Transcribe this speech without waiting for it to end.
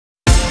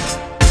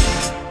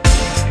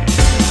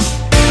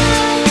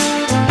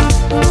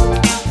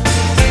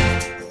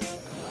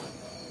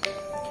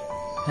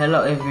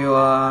Hello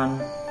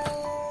everyone.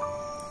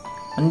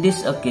 On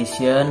this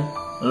occasion,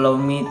 allow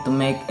me to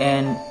make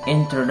an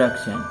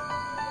introduction.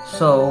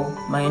 So,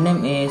 my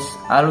name is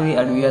Alwi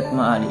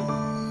Adwiyatma.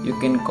 You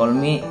can call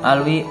me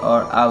Alwi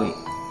or Awi.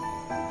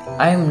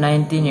 I am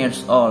 19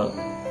 years old.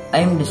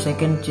 I am the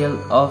second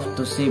child of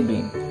two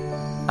siblings.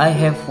 I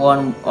have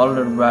one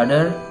older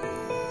brother.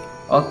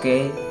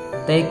 Okay,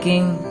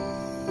 taking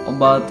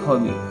about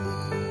hobby.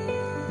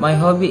 My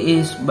hobby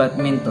is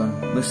badminton.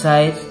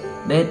 Besides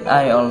that,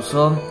 I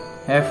also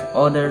have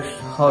other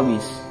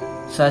hobbies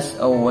such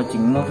as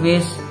watching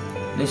movies,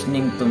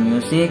 listening to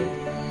music,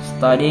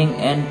 studying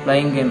and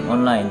playing game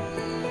online.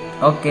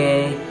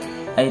 Okay,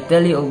 I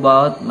tell you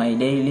about my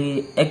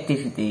daily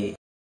activity.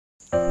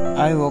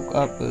 I woke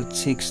up at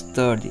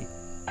 6:30.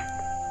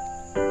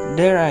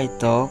 There I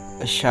took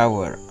a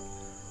shower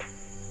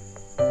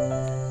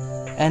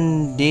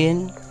and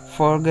then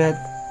forget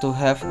to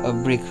have a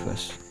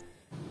breakfast.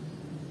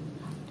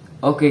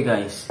 Okay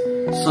guys,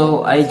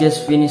 so I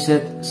just finished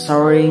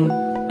showering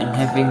and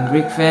having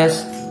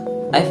breakfast.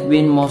 I've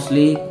been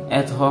mostly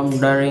at home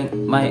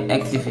during my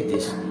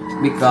activities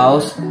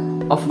because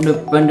of the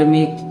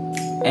pandemic,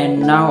 and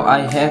now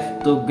I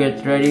have to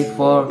get ready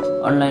for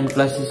online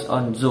classes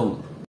on Zoom.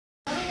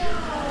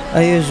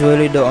 I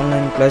usually do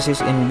online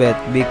classes in bed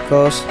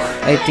because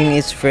I think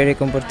it's very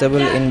comfortable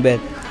in bed.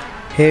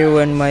 Here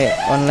when my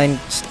online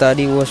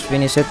study was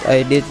finished,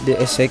 I did the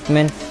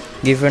assignment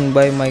given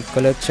by my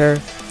collector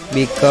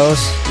because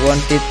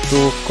wanted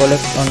to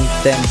collect on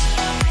them.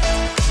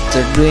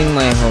 After doing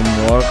my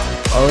homework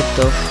out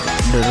of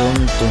the room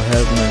to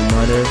help my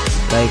mother,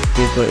 like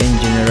people in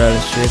general,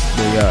 sweep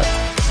the yard.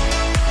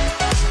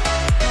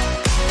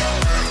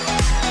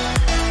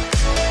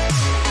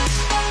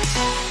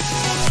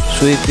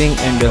 Sweeping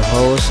in the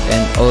house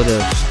and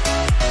others.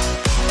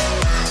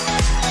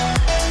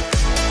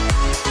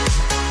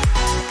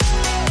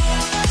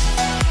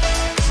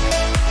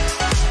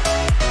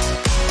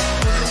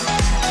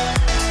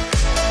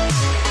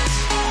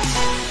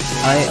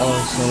 I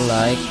also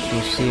like to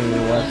see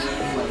what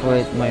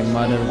food my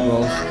mother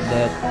grows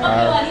that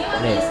are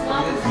red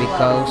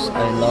because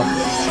I love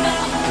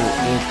to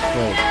eat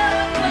fruit.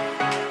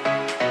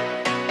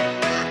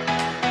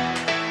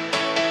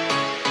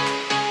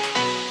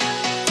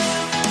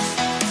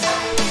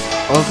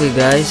 Okay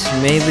guys,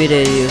 maybe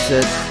they use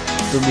it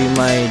to be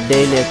my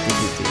daily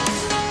activity.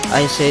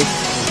 I said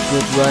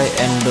goodbye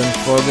and don't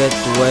forget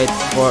to wait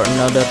for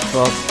another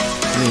vlog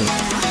me.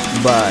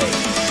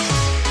 Bye.